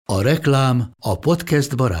A reklám a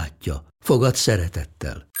podcast barátja. Fogad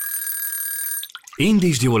szeretettel.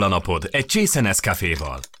 Indítsd jól a napod egy csésze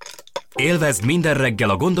Nescaféval. Élvezd minden reggel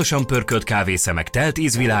a gondosan pörkölt kávészemek telt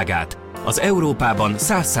ízvilágát, az Európában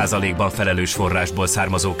 100%-ban felelős forrásból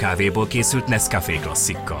származó kávéból készült Nescafé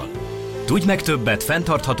klasszikkal. Tudj meg többet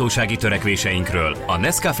fenntarthatósági törekvéseinkről a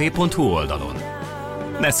nescafé.hu oldalon.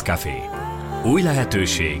 Nescafé. Új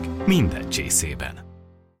lehetőség minden csészében.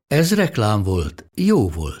 Ez reklám volt, jó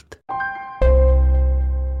volt.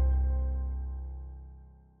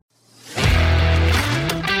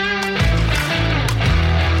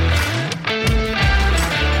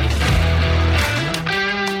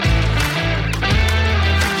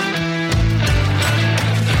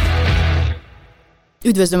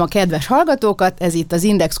 Üdvözlöm a kedves hallgatókat, ez itt az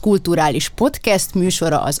Index kulturális podcast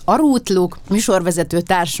műsora, az Arútluk, műsorvezető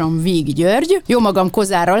társam Víg György, jó magam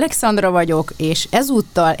Kozár Alexandra vagyok, és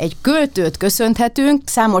ezúttal egy költőt köszönhetünk,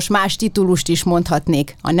 számos más titulust is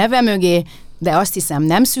mondhatnék a neve mögé, de azt hiszem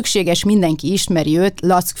nem szükséges, mindenki ismeri őt,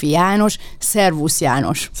 Lackfi János. Szervusz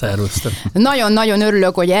János! Szervusztok! Nagyon-nagyon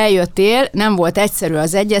örülök, hogy eljöttél, nem volt egyszerű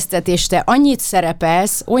az egyeztetés, te annyit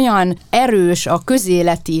szerepelsz, olyan erős a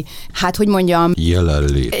közéleti,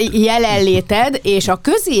 jelenléted, és a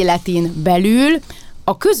közéletin belül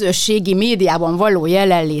a közösségi médiában való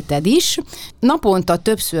jelenléted is. Naponta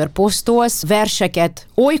többször posztolsz verseket,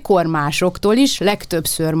 olykor másoktól is,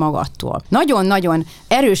 legtöbbször magadtól. Nagyon-nagyon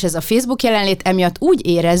erős ez a Facebook jelenlét, emiatt úgy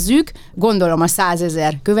érezzük, gondolom a 100 000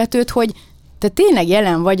 követőt, hogy te tényleg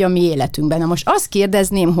jelen vagy a mi életünkben. Na most azt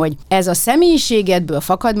kérdezném, hogy ez a személyiségedből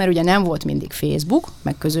fakad, mert ugye nem volt mindig Facebook,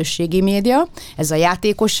 meg közösségi média, ez a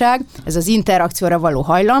játékosság, ez az interakcióra való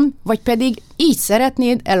hajlam, vagy pedig így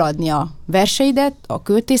szeretnéd eladni a verseidet, a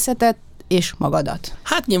költészetet és magadat?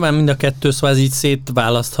 Hát nyilván mind a kettő, szóval ez így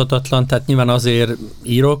szétválaszthatatlan, tehát nyilván azért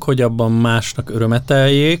írok, hogy abban másnak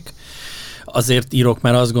örömeteljék, azért írok,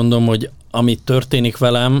 mert azt gondolom, hogy ami történik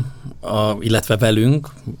velem, illetve velünk,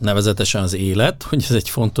 nevezetesen az élet, hogy ez egy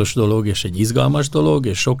fontos dolog, és egy izgalmas dolog,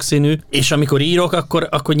 és sokszínű. És amikor írok,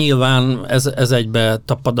 akkor nyilván ez egybe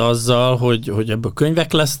tapad azzal, hogy ebből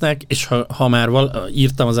könyvek lesznek, és ha már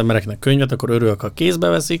írtam az embereknek könyvet, akkor örülök, ha kézbe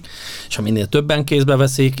veszik, és ha minél többen kézbe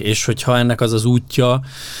veszik, és hogyha ennek az útja,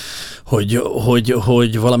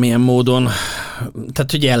 hogy valamilyen módon,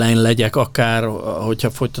 tehát hogy jelen legyek akár, hogyha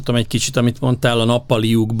folytatom egy kicsit, amit mondtál a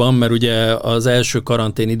nappaliukban, mert ugye az első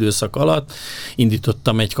karantén időszak alatt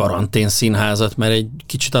indítottam egy karantén színházat, mert egy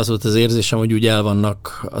kicsit az volt az érzésem, hogy úgy el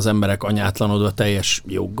vannak az emberek anyátlanodva teljes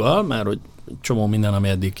joggal, mert hogy csomó minden, ami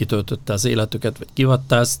eddig kitöltötte az életüket, vagy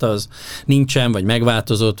kivattázta, az nincsen, vagy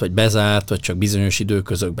megváltozott, vagy bezárt, vagy csak bizonyos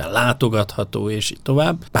időközökben látogatható, és így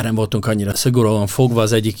tovább. Bár nem voltunk annyira szigorúan fogva,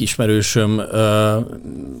 az egyik ismerősöm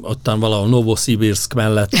ottan valahol Novosibirszk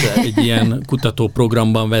mellett egy ilyen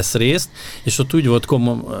kutatóprogramban vesz részt, és ott úgy volt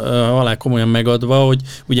alá komolyan megadva, hogy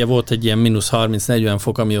ugye volt egy ilyen mínusz 30-40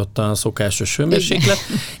 fok, ami ottan a szokásos hőmérséklet,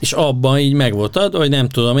 és abban így meg volt adva, hogy nem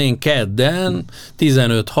tudom én, kedden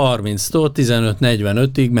 15-30-tól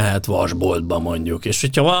 15-45-ig mehet vasboltba mondjuk, és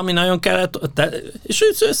hogyha valami nagyon kellett, és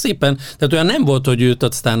ő szépen, tehát olyan nem volt, hogy őt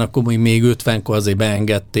aztán akkor még 50-kor azért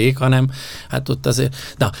beengedték, hanem hát ott azért,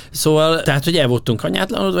 szóval, tehát, hogy el voltunk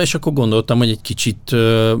anyátlanodva, és akkor gondoltam, hogy egy kicsit,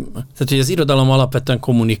 tehát, hogy az irodalom alapvetően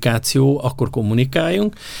kommunikáció, akkor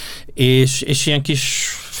kommunikáljunk, és ilyen kis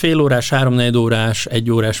félórás, 3-4 órás,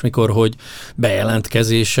 1 órás, mikor, hogy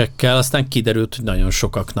bejelentkezésekkel, aztán kiderült, hogy nagyon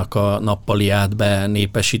sokaknak a nappaliát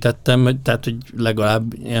benépesítettem, tehát, hogy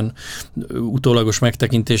legalább ilyen utólagos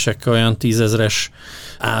megtekintésekkel olyan 10 000-es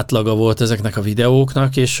átlaga volt ezeknek a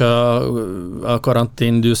videóknak, és a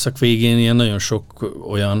karantén időszak végén ilyen nagyon sok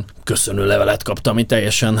olyan köszönő levelet kaptam, ami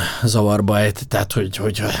teljesen zavarba ejt, tehát,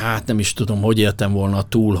 hogy hát nem is tudom, hogy éltem volna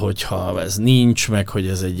túl, hogyha ez nincs, meg hogy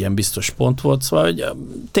ez egy ilyen biztos pont volt, szóval, hogy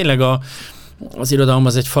tényleg az irodalom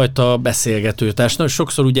az egyfajta beszélgetőtárs. Nagyon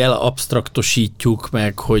sokszor ugye elabsztraktosítjuk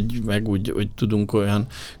meg, meg úgy tudunk olyan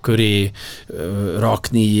köré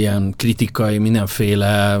rakni ilyen kritikai,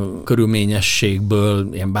 mindenféle körülményességből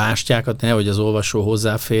ilyen bástyákat, nehogy az olvasó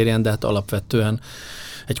hozzáférjen, de hát alapvetően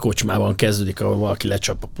egy kocsmában kezdődik, ahol valaki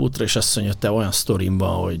lecsap a pultra, és azt mondja, te olyan sztorim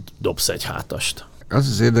van, hogy dobsz egy hátast.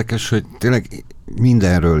 Az érdekes, hogy tényleg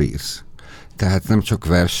mindenről írsz. Tehát nem csak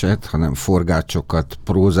verset, hanem forgácsokat,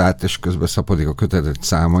 prózát, és közben szapodik a kötetet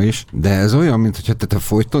száma is. De ez olyan, mintha te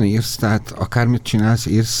folyton írsz, tehát akármit csinálsz,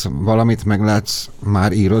 írsz valamit, meglátsz,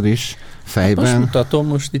 már írod is, fejben. Most mutatom,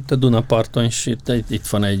 most itt a Dunaparton is itt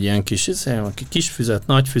van egy ilyen kis füzet,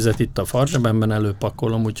 nagy füzet, itt a farzsebemben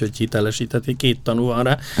előpakolom, úgyhogy hitelesíteti, 2 tanú van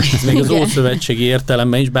rá. Ez még az ószövetségi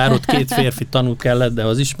értelemben is, bár ott 2 férfi tanú kellett, de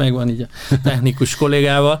az is megvan így a technikus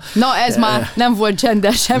kollégával. Na, ez már nem volt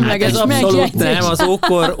gender semleges abszolút nem, az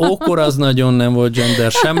ókor az nagyon nem volt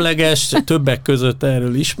gender semleges, többek között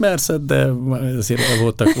erről ismerszed, de azért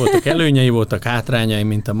voltak előnyei, voltak hátrányai,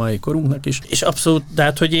 mint a mai korunknak is. És abszolút,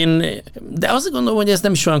 tehát, hogy de azt gondolom, hogy ez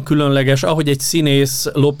nem is olyan különleges, ahogy egy színész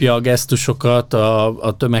lopja a gesztusokat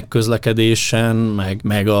a tömegközlekedésen,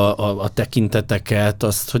 meg a tekinteteket,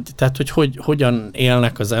 azt, hogy hogyan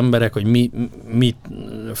élnek az emberek, hogy mit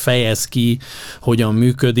fejez ki, hogyan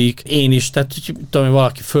működik. Én is, tehát tudom,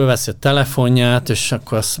 valaki fölveszi a telefonját, és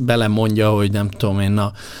akkor azt belemondja, hogy nem tudom én,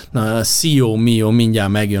 na Szio Mio, mindjárt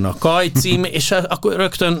megjön a kajcím, és akkor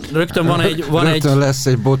rögtön van egy... Rögtön lesz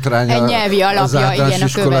egy botrány. Egy nyelvi alapja, igen, a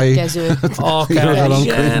következő. Akár,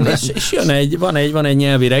 igen, és van egy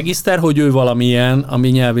nyelvi regiszter, hogy ő valamilyen, ami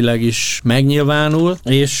nyelvileg is megnyilvánul,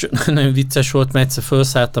 és nagyon vicces volt, mert egyszer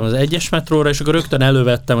felszálltam az 1-es metróra, és akkor rögtön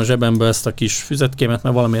elővettem a zsebemből ezt a kis füzetkémet,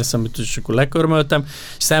 mert valami eszembe jutott, és akkor lekörmöltem,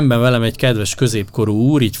 és szemben velem egy kedves középkorú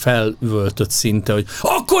úr így felvöltött szinte, hogy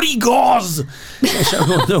akkor igaz! És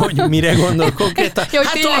mondom, hogy mire gondol konkrétan? Jó,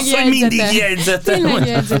 hát az, hogy mindig jegyzetem.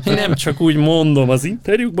 Nem csak úgy mondom az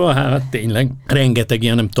interjúkban, hát tényleg rengeteg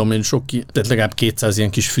ilyen, nem tudom én, tehát legalább 200 ilyen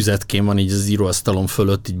kis füzetkém van így az íróasztalon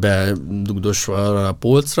fölött, így bedugdosva a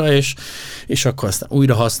polcra, és akkor aztán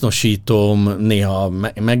újra hasznosítom, néha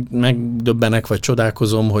megdöbbenek, vagy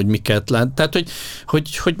csodálkozom, hogy miket lát. Tehát,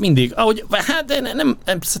 hogy mindig, hát nem,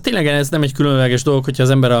 tényleg ez nem egy különleges dolog, hogyha az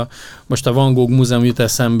ember most a Van Gogh Múzeum jut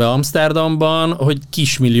eszembe Amsterdamban, hogy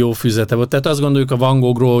kismillió füzete volt. Tehát azt gondoljuk a Van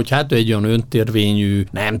Goghról, hogy hát ő egy olyan öntérvényű,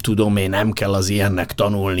 nem tudom én, nem kell az ilyennek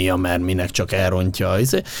tanulnia, mert minek csak elrontja.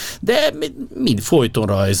 De mind folyton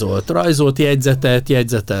rajzolt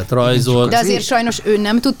jegyzetet, rajzolt. De azért sajnos ő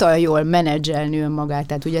nem tudta jól menedzselni önmagát,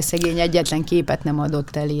 tehát ugye szegény egyetlen képet nem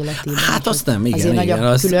adott el életében. Hát azt nem, igen. Azért nagy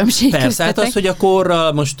a különbség. Persze, hát az, hogy a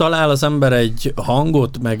korral most talál az ember egy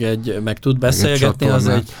hangot, meg tud beszélgetni,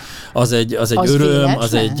 az egy öröm,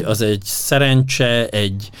 az egy szerencse,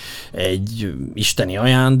 egy isteni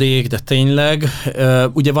ajándék, de tényleg,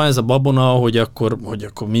 ugye van ez a babona, hogy akkor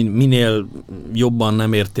minél jobban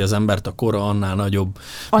nem érti az embert a kora, annál nagyobb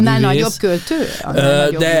annál művész. Nagyobb költő?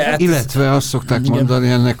 Illetve azt szokták mondani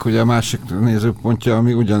ennek, hogy a másik nézőpontja,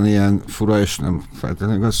 ami ugyanilyen fura, és nem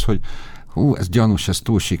feltétlenül az, hogy ez gyanús, ez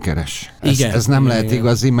túl sikeres. Ez nem lehet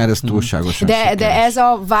igazi, mert ez túlságosan sikeres. De ez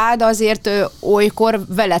a vád azért olykor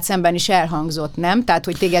veled szemben is elhangzott, nem? Tehát,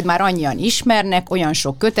 hogy téged már annyian ismernek, olyan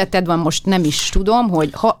sok köteted van, most nem is tudom, hogy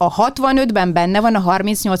a 65-ben benne van a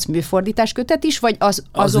 38 műfordítás kötet is, vagy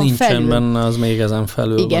azon nincsen felül? benne, az még ezen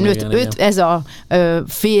felül igen, van. Igen, ez a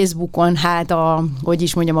Facebookon, hát a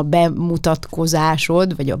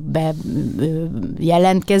bemutatkozásod, vagy a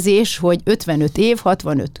bejelentkezés, hogy 55 év,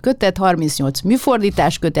 65 kötet, 38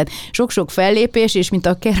 műfordítás kötet, sok-sok fellépés, és mint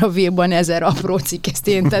a Keravéban 1000 apró cikk, ezt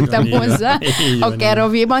én tettem hozzá a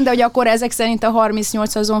Keravéban, de hogy akkor ezek szerint a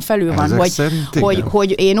 38 azon felül van.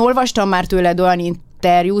 Hogy én olvastam már tőled olyan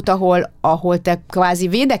interjút, ahol te kvázi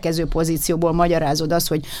védekező pozícióból magyarázod azt,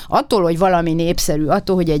 hogy attól, hogy valami népszerű,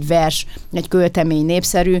 attól, hogy egy vers, egy költemény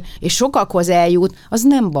népszerű, és sokakhoz eljut, az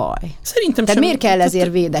nem baj. Szerintem tehát miért kell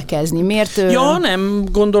ezért védekezni? Miért? Ja, nem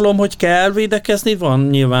gondolom, hogy kell védekezni, van,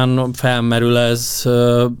 nyilván felmerül ez.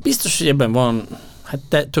 Biztos, hogy ebben van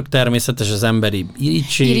tök természetes az emberi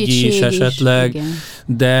irítség is esetleg, igen.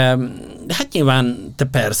 De hát nyilván te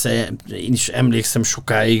persze, én is emlékszem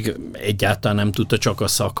sokáig egyáltalán nem tudta csak a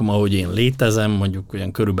szakma, hogy én létezem, mondjuk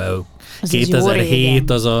olyan körülbelül 2007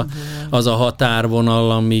 az a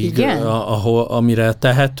határvonal, amire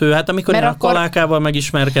tehető. Hát amikor én a Kalákával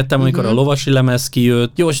megismerkedtem, amikor a lovasi lemez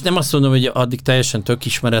kijött. Jó, és nem azt mondom, hogy addig teljesen tök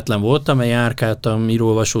ismeretlen voltam, mert járkáltam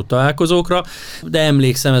írólvasó találkozókra, de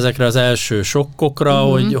emlékszem ezekre az első sokkokra,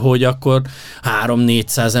 hogy akkor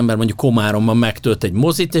 300-400 ember mondjuk Komáromban megtölt egy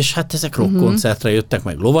mozit, és hát ezek rockkoncertre jöttek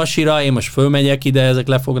meg lovasira, én most fölmegyek ide, ezek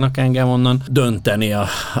le fognak engem onnan dönteni,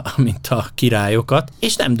 mint a királyokat.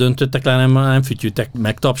 És nem döntöttek le, nem fütyültek,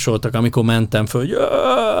 meg tapsoltak, amikor mentem föl,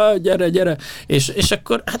 hogy gyere, és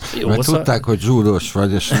akkor hát jó. Mert tudták, hogy zsúdós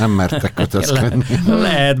vagy, és nem mertek kötözködni.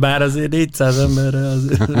 Lehet, bár azért 400 emberre,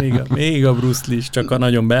 még a Bruce Lee is csak a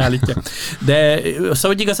nagyon beállítja. De szóval,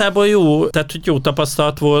 hogy igazából jó, tehát hogy jó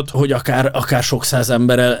tapasztalat volt, hogy akár sok száz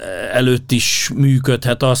ember előtt is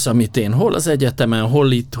működhet az, amit én hol az egyetemen,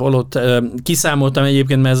 hol itt, hol ott. Kiszámoltam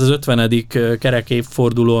egyébként, mert ez az 50. kerek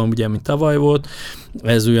évforduló, ugye, mint tavaly volt,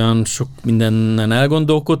 Ez olyan sok mindennen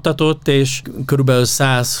elgondolkodtatott, és körülbelül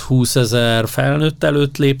 120 000 felnőtt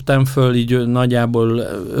előtt léptem föl, így nagyjából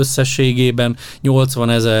összességében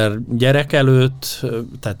 80 000 gyerek előtt,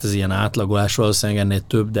 tehát ez ilyen átlagolás, valószínűleg ennél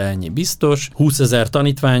több, de ennyi biztos. 20 000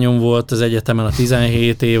 tanítványom volt az egyetemen a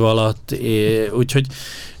 17 év alatt, úgyhogy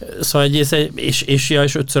szóval és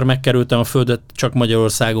 5-ször megkerültem a földet csak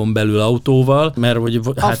Magyarországon belül autóval, mert hogy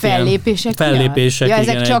hát a fellépések ja,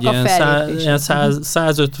 ezek igen, csak a fellépések.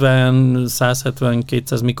 150, 170,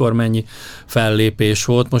 200, mikor mennyi fellépés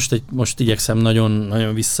volt. Most igyekszem nagyon,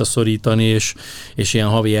 nagyon visszaszorítani, és ilyen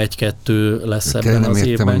havi 1-2 lesz ebben az évben. Nem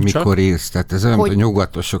értem, hogy mikor élsz. Tehát ez olyan, hogy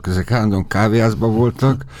nyugatosok, ezek állandóan kávéházban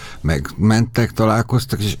voltak, meg mentek,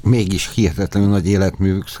 találkoztak, és mégis hihetetlenül nagy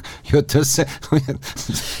életművük jött össze.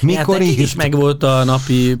 Mikor hát is meg volt a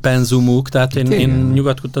napi penzumuk, tehát én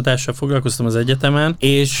nyugatkutatással foglalkoztam az egyetemen,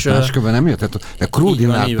 és... Máskülönben nem jött? De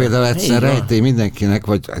Krudinál például egyszer rejtély mindenkinek,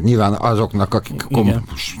 vagy nyilván azoknak, akik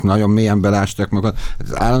nagyon mélyen belásták magukat,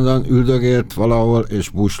 állandóan üldögélt valahol, és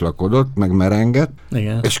buslakodott, meg merengett,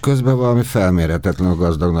 és közben valami felmérhetetlenül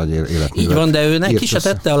gazdag nagy életművet. Így van, de ő neki se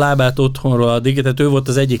tette a lábát otthonról addig, tehát ő volt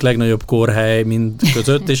az egyik legnagyobb kórhely mind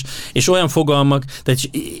között, és olyan fogalmak, tehát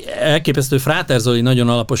elképesztő, Fráter Zoli nagyon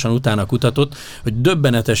alaposan utána kutatott, hogy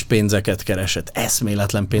döbbenetes pénzeket keresett,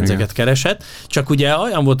 eszméletlen pénzeket keresett, csak ugye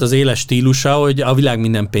olyan volt az éles stílusa, hogy a világ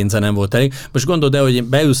minden pénze nem volt elég. Most gondold el, hogy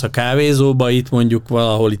beülsz a kávézóba, itt mondjuk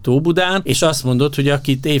valahol itt Óbudán, és azt mondod, hogy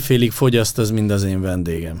akit éjfélig fogyaszt, az mind az én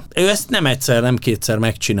vendégem. Ő ezt nem egyszer, nem kétszer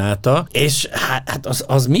megcsinálta, és hát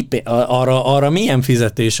az mi, arra milyen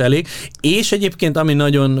fizetés elég, és egyébként ami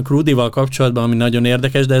nagyon Krudival kapcsolatban, ami nagyon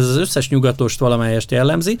érdekes, de ez az összes nyugatost valamelyest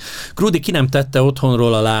jellemzi, Krudi ki nem tette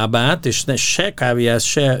otthonról a lábát, és se kávéház,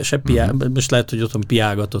 se most lehet, hogy otthon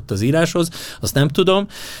piálgatott az íráshoz, azt nem tudom,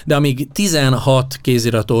 de amíg 16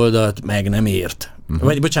 kézirat oldalt meg nem ért.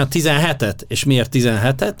 Vagy bocsánat, 17-et. És miért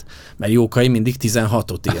 17-et? Mert Jókai mindig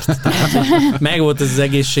 16-ot írt. Meg volt ez az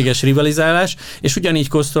egészséges rivalizálás, és ugyanígy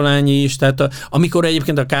Kosztolányi is, tehát amikor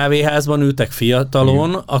egyébként a kávéházban ültek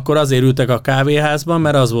fiatalon, akkor azért ültek a kávéházban,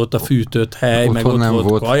 mert az volt a fűtött hely, meg ott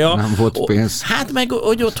volt kaja. Nem volt pénz. Hát meg,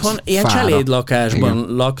 hogy otthon ilyen cselédlakásban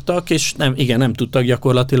laktak, és nem tudtak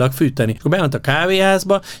gyakorlatilag fűteni. Akkor bement a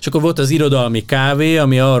kávéházba, és akkor volt az irodalmi kávé,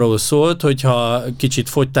 ami arról szólt, hogy ha kicsit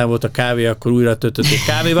fogytán volt a kávé, akkor újra töltötték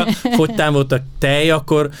kávéval, fogytán volt a tej,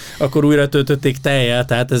 akkor újra töltötték tejjel,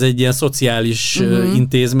 tehát ez egy ilyen szociális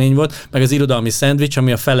intézmény volt, meg az irodalmi szendvics,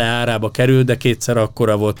 ami a fele árába került, de kétszer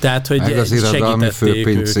akkora volt. Tehát, hogy meg az irodalmi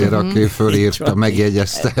főpincér, aki fölírta,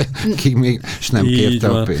 megjegyezte ki még, és nem kérte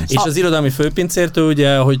a pénzt. És az irodalmi főpincértől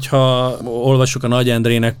ugye, hogyha olvassuk a Nagy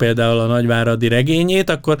Endrének például a Nagyváradi regényét,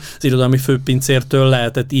 akkor az irodalmi főpincértől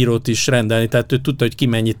lehetett írót is rendelni, tehát ő tudta, hogy ki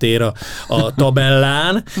mennyit ér a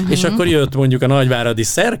tabellán, és akkor jött mondjuk a nagyváradi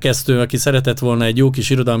szerkesztő, aki szeretett volna egy jó kis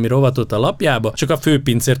irodalmi rovatot a lapjába, csak a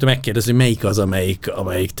főpincértől megkérdezi, melyik az,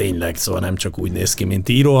 amelyik tényleg, szóval nem csak úgy néz ki, mint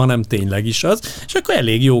író, hanem tényleg is az, és akkor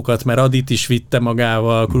elég jókat, mert Adit is vitte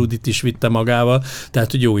magával, Krudit is vitte magával,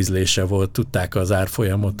 tehát hogy jó ízlése volt, tudták az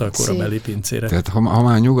árfolyamot a korabeli pincére. Tehát ha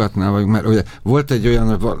már nyugatnál vagyunk, mert ugye volt egy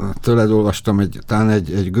olyan, tőled olvastam talán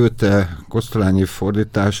egy Goethe Kosztolányi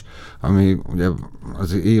fordítás, ami ugye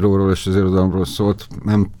az íróról és az irodalomról szólt,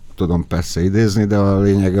 nem tudom persze idézni, de a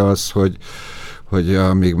lényege az, hogy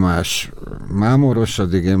amíg más mámoros,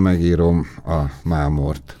 addig én megírom a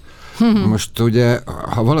mámort. Most ugye,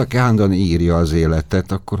 ha valaki állandóan írja az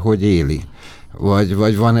életet, akkor hogy éli?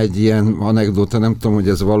 Vagy van egy ilyen anekdóta, nem tudom, hogy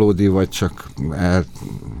ez valódi, vagy csak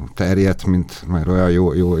elterjedt, mert olyan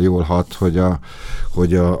jól hat,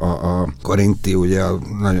 hogy a Karinti, ugye a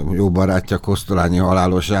nagyon jó barátja Kosztolányi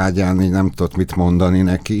halálos ágyán így nem tudott mit mondani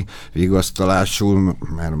neki vigasztalásul,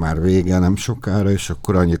 mert már vége nem sokára, és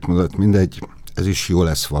akkor annyit mondott, mindegy, ez is jó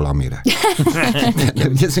lesz valamire.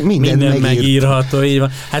 Minden megírható, így van.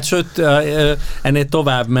 Hát sőt, ennél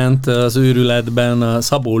tovább ment az őrületben a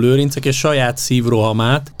Szabó Lőrincek, és saját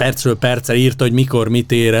szívrohamát percről percre írta, hogy mikor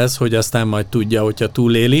mit érez, hogy aztán majd tudja, hogyha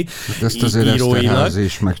túléli. Hát ezt azért Eszterházy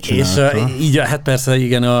is megcsinálta. És így, hát persze,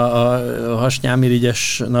 igen, a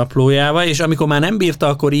Hasnyálmirigyes naplójával, és amikor már nem bírta,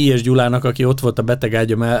 akkor I.S. Gyulának, aki ott volt a beteg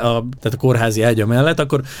ágya tehát a kórházi ágya mellett,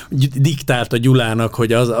 akkor diktálta Gyulának,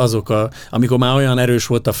 hogy azok amikor már olyan erős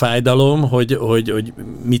volt a fájdalom, hogy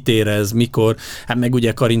mit érez, mikor. Hát meg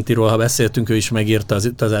ugye Karintiról, ha beszéltünk, ő is megírta az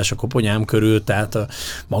Utazás a koponyám körül, tehát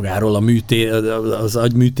magáról az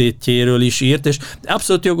agyműtétjéről is írt, és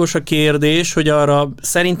abszolút jogos a kérdés, hogy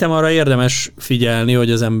szerintem arra érdemes figyelni,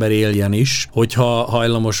 hogy az ember éljen is, hogyha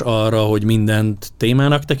hajlamos arra, hogy mindent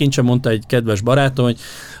témának tekintse. Mondta egy kedves barátom, hogy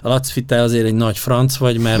Laci, te azért egy nagy franc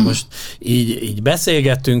vagy, mert most így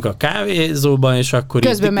beszélgettünk a kávézóban, és akkor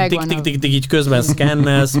így közben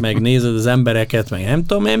szkennelsz, meg nézed az embereket, meg nem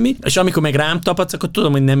tudom én mi, és amikor meg rám tapadsz, akkor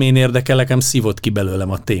tudom, hogy nem én érdekelek, hanem szívott ki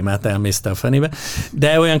belőlem a témát, elmészte a fenébe.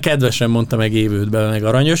 De olyan kedvesen mondta, meg évült be, meg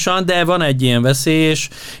aranyosan, de van egy ilyen veszély,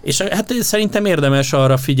 és hát szerintem érdemes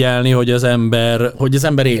arra figyelni, hogy az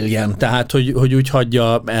ember éljen, tehát hogy úgy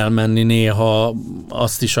hagyja elmenni néha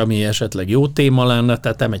azt is, ami esetleg jó téma lenne,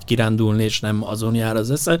 tehát nem egy kirándulni, és nem azon jár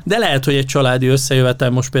az esze. De lehet, hogy egy családi összejövetel,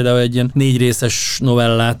 most például egy ilyen 4 részes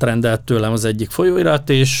novellát rendelt tőlem az egyik folyóirat,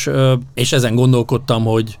 és ezen gondolkodtam,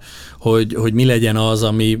 hogy mi legyen az,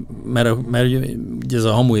 ami, mert ugye ez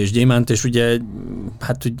a Hamu és Gyémánt, és ugye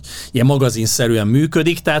hát hogy ilyen magazinszerűen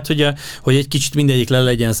működik, tehát hogy egy kicsit mindegyik le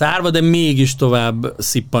legyen zárva, de mégis tovább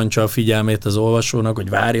szippantsa a figyelmét az olvasónak, hogy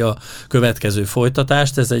várja a következő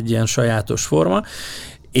folytatást, ez egy ilyen sajátos forma.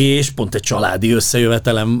 És pont egy családi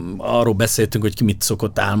összejövetelem, arról beszéltünk, hogy ki mit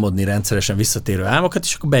szokott álmodni, rendszeresen visszatérő álmokat,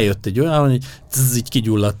 és akkor bejött egy olyan, hogy így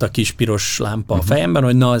kigyulladt a kis piros lámpa a fejemben,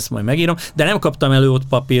 hogy na, ezt majd megírom, de nem kaptam elő ott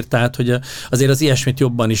papírt, tehát hogy azért az ilyesmit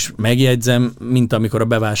jobban is megjegyzem, mint amikor a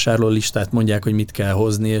bevásárló listát mondják, hogy mit kell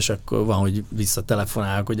hozni, és akkor van, hogy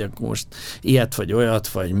visszatelefonálok, hogy akkor most ilyet, vagy olyat,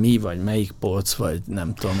 vagy mi, vagy melyik polc, vagy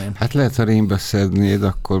nem tudom én. Hát lehet, ha rémbe szednéd,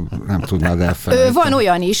 akkor nem tudnád elfelejteni. Van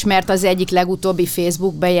olyan is, mert az egyik legutóbbi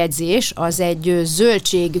Facebook bejegyzés, az egy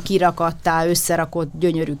zöldség kirakattá összerakott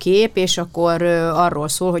gyönyörű kép, és akkor arról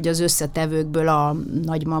szól, hogy az összetevőkből a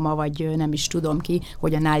nagymama, vagy nem is tudom ki,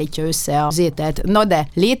 hogyan állítja össze az ételt. Na de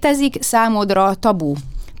létezik számodra tabu?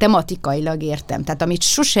 Tematikailag értem. Tehát amit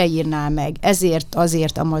sose írnál meg, ezért,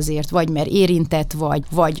 azért, amazért, vagy mert érintett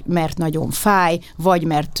vagy mert nagyon fáj, vagy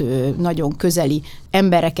mert nagyon közeli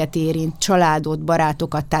embereket érint, családot,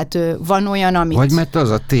 barátokat, tehát van olyan, amit... Vagy mert az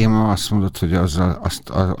a téma, azt mondod, hogy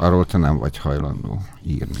arról te nem vagy hajlandó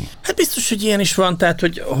írni. Hát biztos, hogy ilyen is van, tehát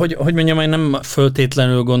hogy mondjam, én nem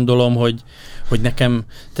föltétlenül gondolom, hogy nekem,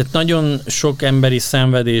 tehát nagyon sok emberi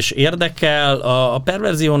szenvedés érdekel, a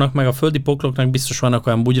perverziónak, meg a földi pokloknak biztos vannak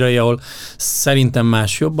olyan bugyrai, ahol szerintem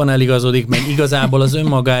más jobban eligazodik, meg igazából az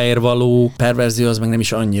önmagáért való perverzió az meg nem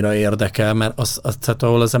is annyira érdekel, mert tehát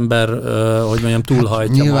ahol az ember, hogy mondjam,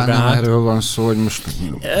 túlhajtja nyilván magát. Nem erről van szó, hogy most...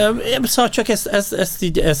 Szóval csak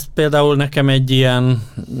ez például nekem egy ilyen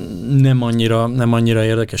nem annyira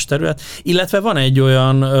érdekes terület, illetve van egy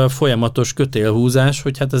olyan folyamatos kötélhúzás,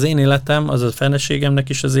 hogy hát az én életem, az a feleségemnek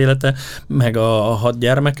is az élete, meg a 6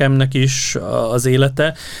 gyermekemnek is az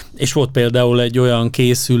élete, és volt például egy olyan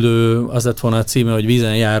készülő, az lett volna a címe, hogy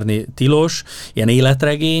Vízen járni tilos, ilyen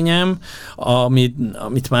életregényem,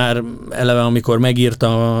 amit már eleve, amikor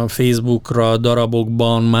megírtam a Facebookra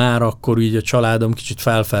darabokban, már akkor így a családom kicsit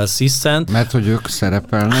felsziszent. Mert hogy ők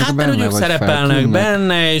szerepelnek benne? Mert ők szerepelnek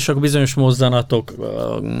benne, és akkor bizonyos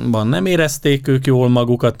mozzanatokban nem érezték ők jól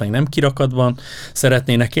magukat, meg nem kirakatban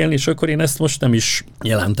szeretnének élni, és akkor én ezt most nem is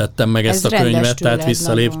jelentettem meg ezt a könyvet, tehát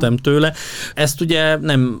visszaléptem tőle. Ezt ugye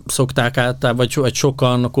nem szokták általában, vagy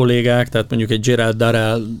sokan kollégák, tehát mondjuk egy Gerald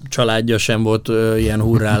Darrell családja sem volt ilyen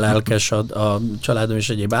hurrá lelkes a családom és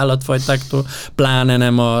egyéb állatfajtáktól, pláne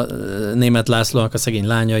nem a Németh Lászlónak a Szegény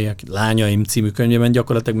Lányaim című könyvében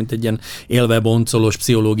gyakorlatilag, mint egy ilyen élve-boncolós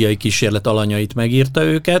pszichológiai kísérlet alanyait megírta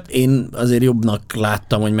őket. Én azért jobbnak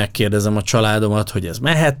láttam, hogy megkérdezem a családomat, hogy ez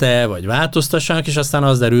mehet-e, vagy változtassanak, és aztán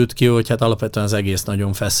az derült ki, hogy hát alapvetően az egész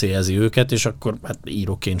nagyon feszélyezi őket, és akkor hát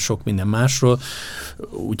írok én sok minden másról,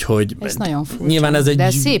 úgyhogy ez nagyon furcsa, nyilván ez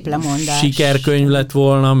egy szép lemondás. Sikerkönyv lett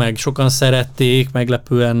volna, meg sokan szerették,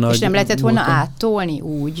 meglepően nagy. És nem lehetett volna áttolni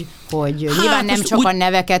úgy, hogy nyilván nem csak a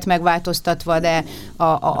neveket megváltoztatva, de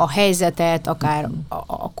a helyzetet, akár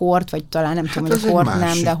a kort, vagy talán nem tudom, hogy a kort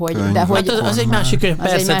nem, de hogy... Az egy másik könyv,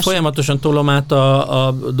 persze, folyamatosan tolom át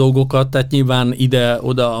a dolgokat, tehát nyilván ide,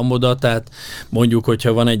 oda, amoda, tehát mondjuk,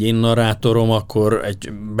 hogyha van egy én narrátorom, akkor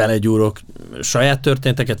belegyúrok saját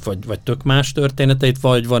történeteket, vagy tök más történeteit,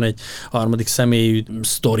 vagy van egy harmadik személyű új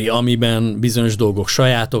sztori, amiben bizonyos dolgok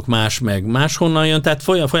sajátok, más meg máshonnan jön, tehát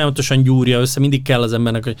folyamatosan gyúrja össze, mindig kell az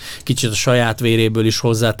embernek, hogy kicsit a saját véréből is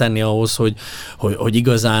hozzátenni ahhoz, hogy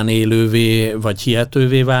igazán élővé vagy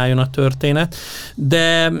hihetővé váljon a történet,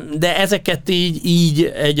 de ezeket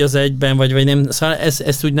így egy az egyben, vagy nem, szóval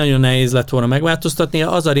ezt úgy nagyon nehéz lett volna megváltoztatni.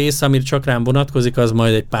 Az a rész, amit csak rám vonatkozik, az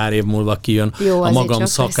majd egy pár év múlva kijön a Magam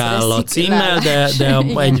szakálla címmel, de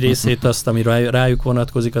egy részét azt, ami rájuk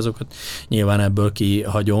vonatkozik, azokat nyilván ebből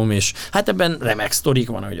kihagyom, és hát ebben remek sztorik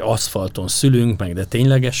van, hogy aszfalton szülünk, meg de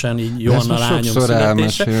ténylegesen így Johanna lányom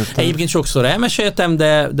születése. Egyébként sokszor elmeséltem,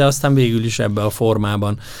 de aztán végül is ebben a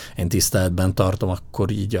formában én tiszteletben tartom,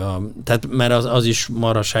 akkor így tehát mert az is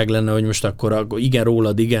maraság lenne, hogy most akkor igen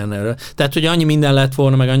rólad, igen. Tehát, hogy annyi minden lett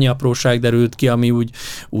volna, meg annyi apróság derült ki, ami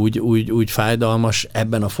úgy fájdalmas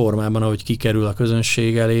ebben a formában, ahogy kikerül a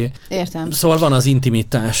közönség elé. Értem. Szóval van az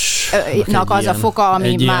intimitásnak az a foka,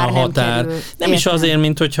 ami már határ. Nem kerül. Nem is azért,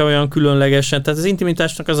 mint hogyha olyan különlegesen. Tehát az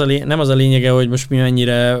intimitásnak nem az a lényege, hogy most mi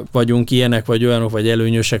mennyire vagyunk ilyenek, vagy olyanok, vagy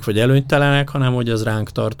előnyösek, vagy előnytelenek, hanem hogy az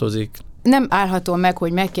ránk tartozik. Nem állhatom meg,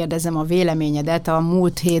 hogy megkérdezem a véleményedet a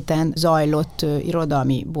múlt héten zajlott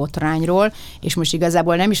irodalmi botrányról, és most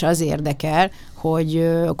igazából nem is az érdekel, hogy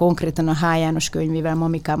konkrétan a H. János könyvével,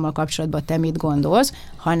 Mamikámmal kapcsolatban te mit gondolsz,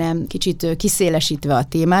 hanem kicsit kiszélesítve a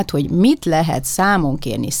témát, hogy mit lehet számon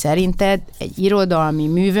kérni szerinted egy irodalmi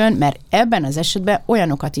művön, mert ebben az esetben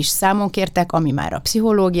olyanokat is számon kértek, ami már a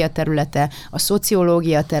pszichológia területe, a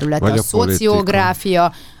szociológia területe, a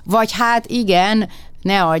szociográfia, vagy hát igen,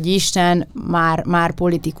 ne adj Isten, már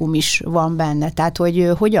politikum is van benne. Tehát,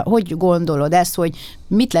 hogy gondolod ezt, hogy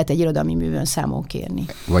mit lehet egy irodalmi művön számon kérni?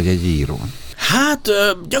 Vagy egy írón? Hát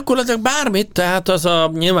gyakorlatilag bármit, tehát az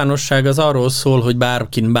a nyilvánosság az arról szól, hogy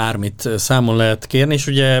bárkin bármit számon lehet kérni, és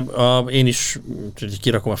ugye én is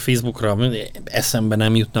kirakom a Facebookra, eszembe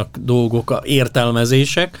nem jutnak dolgok,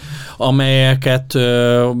 értelmezések, amelyeket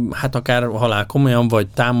hát akár halálkomolyan, vagy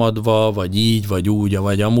támadva, vagy így, vagy úgy,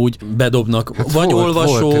 vagy amúgy bedobnak, hát vagy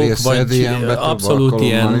olvasók, vagy ilyen abszolút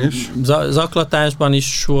ilyen zaklatásban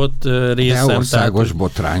is volt részem. De országos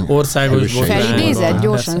botrány. Országos botrány. Felidézett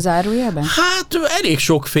gyorsan zárójelben? Hát elég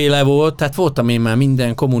sokféle volt, tehát voltam én már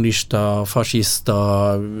minden kommunista,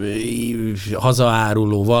 fasiszta,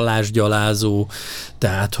 hazaáruló, vallásgyalázó,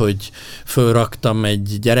 tehát hogy fölraktam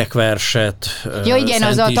egy gyerekverset igen,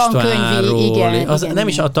 az a tankönyvi, igen. Nem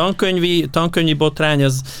is a tankönyvi botrány,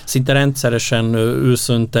 az szinte rendszeresen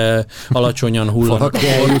őszönte, alacsonyan hullanak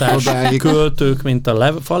a költők, mint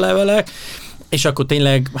a falevelek. És akkor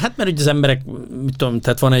tényleg, hát mert ugye az emberek, mit tudom,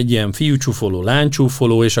 tehát van egy ilyen fiúcsúfoló,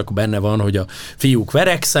 lánycsúfoló, és akkor benne van, hogy a fiúk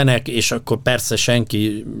verekszenek, és akkor persze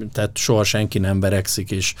tehát soha senki nem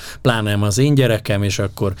verekszik, és pláne nem az én gyerekem, és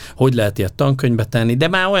akkor hogy lehet ilyet tankönyvbe tenni, de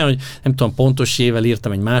már olyan, hogy nem tudom, Pontos Jével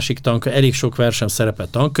írtam egy másik tankönyv, elég sok versem szerepel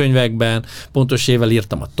tankönyvekben, Pontos Jével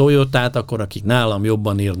írtam a Toyotát, akkor akik nálam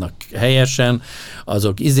jobban írnak helyesen,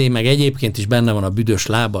 azok meg egyébként is benne van a büdös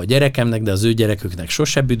lába a gyerekemnek, de az ő gyereküknek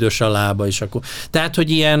sose büdös a lába, és akkor tehát, hogy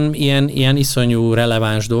ilyen iszonyú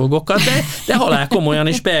releváns dolgokat, de halál komolyan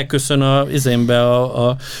is beköszön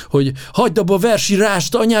hogy hagyd abba a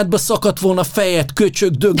versírást, anyádba szakadt volna fejed,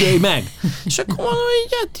 köcsög, dögölj meg! És akkor mondom,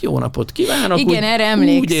 hogy hát jó napot kívánok. Igen, erre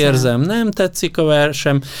emlékszem. Úgy érzem, nem tetszik a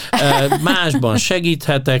versem, másban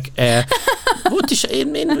segíthetek-e. Volt is,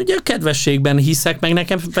 én ugye a kedvességben hiszek, meg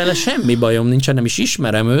nekem vele semmi bajom nincsen, nem is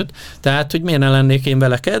ismerem őt, tehát, hogy miért ne lennék én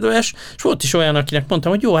vele kedves, és volt is olyan, akinek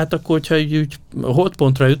mondtam, hogy jó, hát akkor, hogyha úgy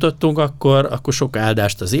holdpontra jutottunk, akkor sok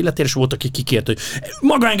áldást az életére, és volt, aki kikért, hogy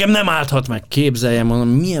maga engem nem állthat meg, képzeljem, mondom,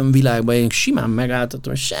 milyen világban én simán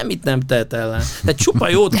megálltatom, és semmit nem tehet ellen. Tehát csupa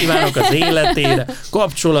jót kívánok az életére,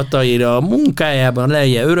 kapcsolataira, a munkájában,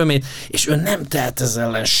 lelje örömét, és ő nem tehet ezzel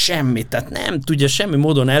ellen semmit, tehát nem tudja semmi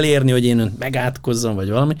módon elérni, hogy én önt megátkozzam, vagy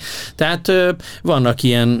valami. Tehát vannak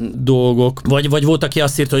ilyen dolgok, vagy volt, aki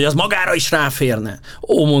azt írta, hogy az magára is ráférne.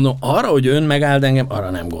 Mondom, arra, hogy ön megáld engem, arra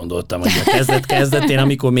nem gondoltam, hogy a kezdetén,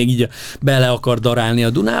 amikor még így bele akar darálni a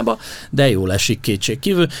Dunába, de jól esik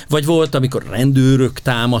kétségkívül. Vagy volt, amikor rendőrök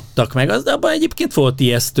támadtak meg, de abban egyébként volt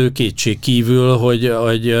ijesztő kétségkívül, hogy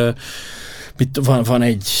van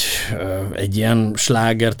egy ilyen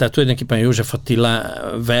sláger, tehát tulajdonképpen József Attila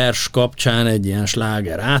vers kapcsán egy ilyen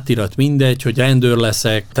sláger átirat, mindegy, hogy rendőr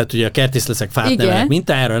leszek, tehát ugye a kertész leszek, fát nevelek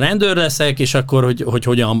mintájára, rendőr leszek, és akkor, hogy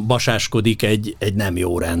hogyan basáskodik egy nem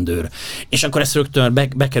jó rendőr. És akkor ezt rögtön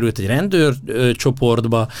bekerült egy rendőr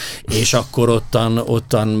csoportba, és akkor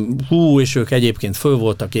ottan és ők egyébként föl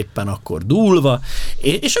voltak éppen akkor dúlva,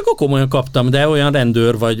 és akkor komolyan kaptam, de olyan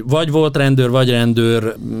rendőr, vagy volt rendőr, vagy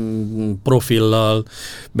rendőr profillal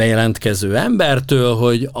bejelentkező embertől,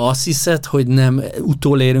 hogy azt hiszed, hogy nem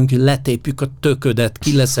utolérünk, hogy letépjük a töködet,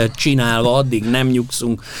 ki leszel csinálva, addig nem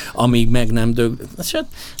nyugszunk, amíg meg nem dög.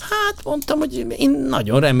 Hát mondtam, hogy én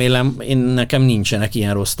nagyon remélem, nekem nincsenek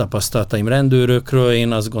ilyen rossz tapasztalataim rendőrökről,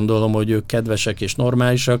 én azt gondolom, hogy ők kedvesek és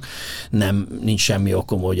normálisak, nincs semmi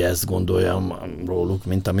okom, hogy ezt gondoljam róluk,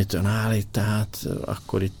 mint amit ön állít, tehát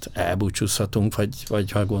akkor itt elbúcsúzhatunk,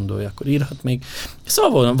 vagy ha gondolja, akkor írhat még.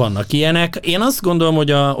 Szóval vannak ilyenek. Én azt gondolom,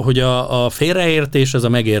 hogy a félreértés az a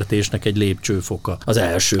megértésnek egy lépcsőfoka. Az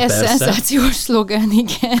első ez persze. Ez szenzációs szlogen,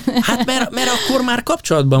 igen. Hát mert akkor már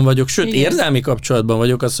kapcsolatban vagyok, sőt, igen. Érzelmi kapcsolatban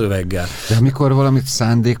vagyok a szöveggel. De amikor valamit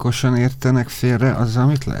szándékosan értenek félre, azzal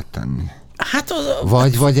mit lehet tenni? Hát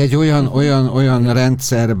vagy egy olyan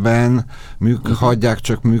rendszerben hagyják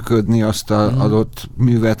csak működni azt az adott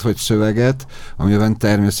művet vagy szöveget, amiben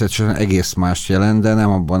természetesen egész más jelent, de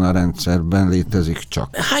nem abban a rendszerben létezik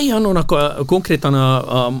csak. Hát Jannónak konkrétan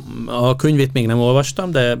a könyvét még nem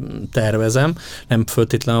olvastam, de tervezem, nem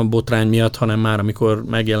feltétlenül a botrány miatt, hanem már amikor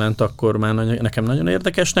megjelent, akkor már nekem nagyon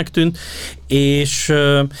érdekesnek tűnt, és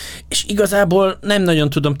igazából nem nagyon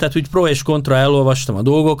tudom, tehát úgy pro és kontra elolvastam a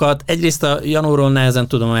dolgokat. Egyrészt a Janóról nehezen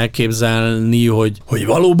tudom elképzelni, hogy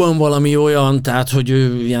valóban valami olyan, tehát hogy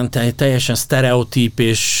ő ilyen teljesen sztereotíp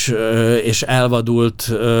és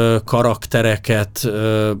elvadult karaktereket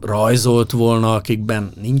rajzolt volna,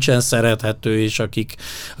 akikben nincsen szerethető, és akik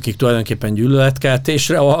tulajdonképpen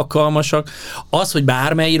gyűlöletkeltésre alkalmasak. Az, hogy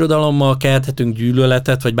bármely irodalommal kelthetünk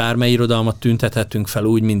gyűlöletet, vagy bármely irodalmat tüntethetünk fel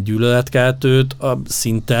úgy, mint gyűlöletkeltőt,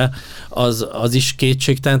 szinte az is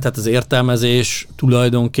kétségtelen, tehát az értelmezés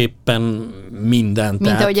tulajdonképpen minden.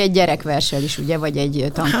 Mint ahogy egy gyerekversel is, ugye, vagy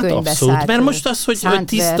egy tankönyvbe hát abszolút, szállt. mert most az, hogy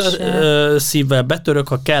tiszta szívvel betörök,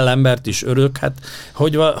 ha kell embert is örök, hát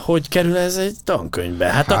hogy kerül ez egy tankönyvbe?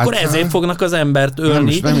 Hát akkor ezért fognak az embert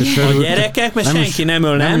ölni a gyerekek, mert senki nem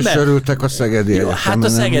ölne embert. Nem is örültek a szegediek. Hát a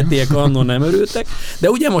szegediek annól nem örültek, de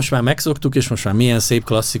ugye most már megszoktuk, és most már milyen szép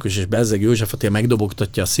klasszikus, és Bezzeg József Attila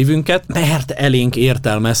megdobogtatja a szívünket, mert elénk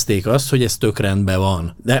értelmezték azt, hogy ez tök rendben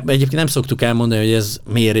van. De egyébként nem szoktuk elmondani, hogy ez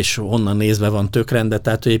miért és honnan nézve van tök rendben,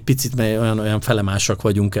 tehát hogy egy picit olyan felemásak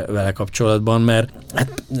vagyunk vele kapcsolatban, mert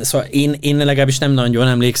hát, szóval én legalábbis nem nagyon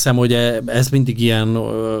emlékszem, hogy ez mindig ilyen,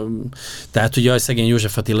 tehát ugye a szegény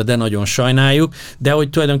József Attila, de nagyon sajnáljuk, de hogy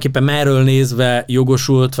tulajdonképpen merről nézve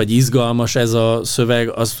jogosult, vagy izgalmas ez a szöveg,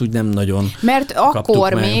 azt úgy nem nagyon mert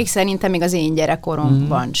akkor még, szerintem még az én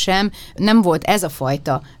gyerekkoromban sem, nem volt ez a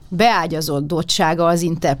fajta beágyazottsága az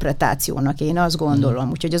interpretációnak, én azt gondolom.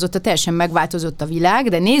 Úgyhogy azóta teljesen megváltozott a világ,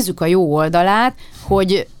 de nézzük a jó oldalát,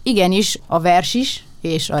 hogy igenis a vers is,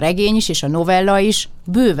 és a regény is, és a novella is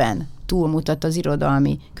bőven túlmutat az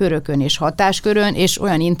irodalmi körökön és hatáskörön, és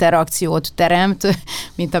olyan interakciót teremt,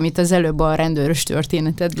 mint amit az előbb a rendőrös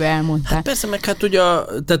történetedben elmondtál. Hát persze, meg hát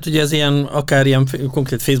ugye ez ilyen, akár ilyen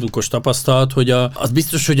konkrét Facebookos tapasztalat, hogy az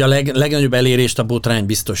biztos, hogy a legnagyobb elérést a botrány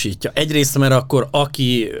biztosítja. Egyrészt, mert akkor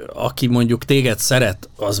aki mondjuk téged szeret,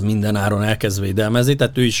 az minden áron elkezd védelmezni,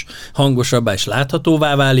 tehát ő is hangosabbá és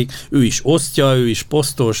láthatóvá válik, ő is osztja, ő is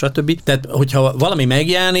posztol, stb. Tehát, hogyha valami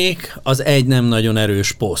megjelenik, az egy nem nagyon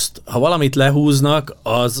erős poszt. Ha valamit lehúznak,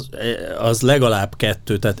 az legalább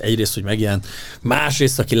 2, tehát egyrészt, hogy megjelent,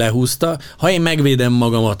 másrészt, aki lehúzta. Ha én megvédem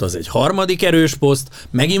magamat, az egy harmadik erős poszt,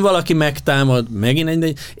 megint valaki megtámad, megint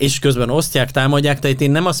egy, és közben osztják, támadják, tehát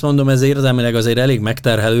én nem azt mondom, ez érzelmileg azért elég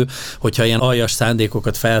megterhelő, hogyha ilyen aljas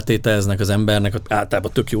szándékokat feltételeznek az embernek,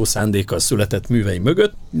 általában tök jó szándékkal született művei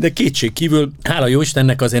mögött, de kétség kívül, hála jó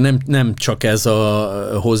Istennek azért nem csak ez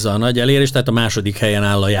hozza a nagy elérést, tehát a második helyen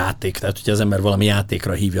áll a játék, tehát hogyha az ember valami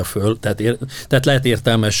játékra hívja föl, tehát lehet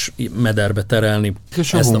értelmes mederbe terelni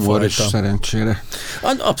és ezt a fajta. És szerencsére.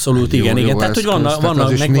 Abszolút, igen. Tehát, hogy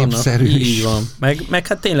vannak így van. Meg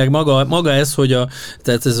hát tényleg maga ez, hogy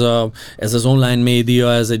tehát ez az online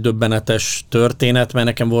média, ez egy döbbenetes történet, mert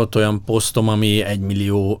nekem volt olyan posztom, ami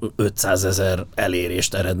 1.500.000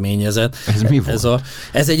 elérést eredményezett. Ez mi volt?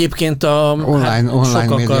 Ez egyébként online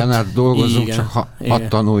médiánál dolgozunk, igen, csak hadd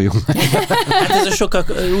tanuljunk. Hát ez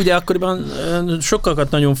ugye akkoriban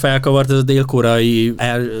sokakat nagyon felkavart, ez a dél-koreai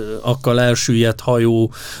akkal elsüllyedt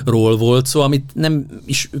hajóról volt szó, amit nem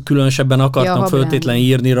is különösebben akartam föltétlenül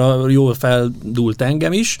írni, jól feldúlt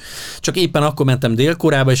engem is, csak éppen akkor mentem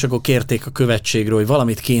Dél-Koreába, és akkor kérték a követségről, hogy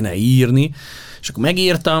valamit kéne írni, és akkor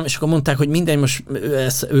megírtam, és akkor mondták, hogy mindegy, most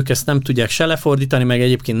ők ezt nem tudják se lefordítani, meg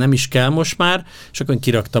egyébként nem is kell most már, és akkor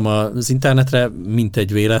kiraktam az internetre, mint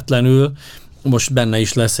egy véletlenül, most benne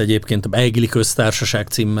is lesz egyébként a Beigli Köztársaság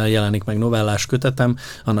címmel jelenik meg novellás kötetem,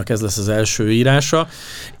 annak ez lesz az első írása.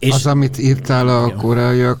 És az, amit írtál a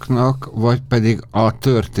koreaiaknak, vagy pedig a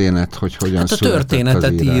történet, hogy hogyan született a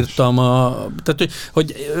történetet az írás? Írtam, tehát,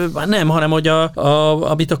 hogy nem, hanem hogy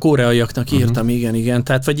amit a koreaiaknak írtam, igen.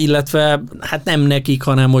 Tehát, vagy illetve, hát nem nekik,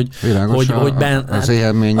 hanem hogy az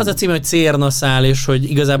élmény. Az a cím, hogy Cérnaszál, és hogy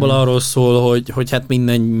igazából arról szól, hogy hát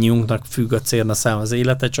mindannyiunknak függ a cérnaszál az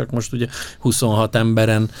élete, csak most ugye 26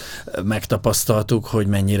 emberen megtapasztaltuk, hogy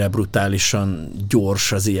mennyire brutálisan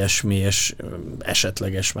gyors az ilyesmi, és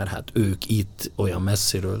esetleges, mert hát ők itt olyan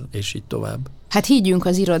messziről, és így tovább. Hát higgyünk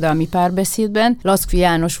az irodalmi párbeszédben. Laszkfi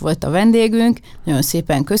János volt a vendégünk, nagyon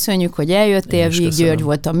szépen köszönjük, hogy eljöttél, Víg György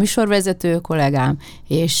volt a műsorvezető kollégám,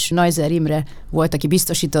 és Neuser Imre volt, aki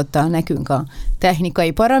biztosította nekünk a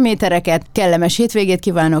technikai paramétereket. Kellemes hétvégét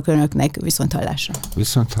kívánok önöknek, viszonthallásra.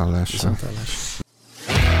 Viszonthallásra.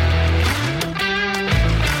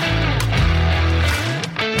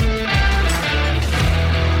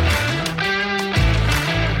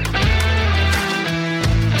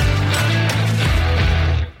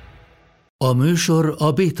 A műsor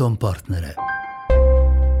a Béton partnere.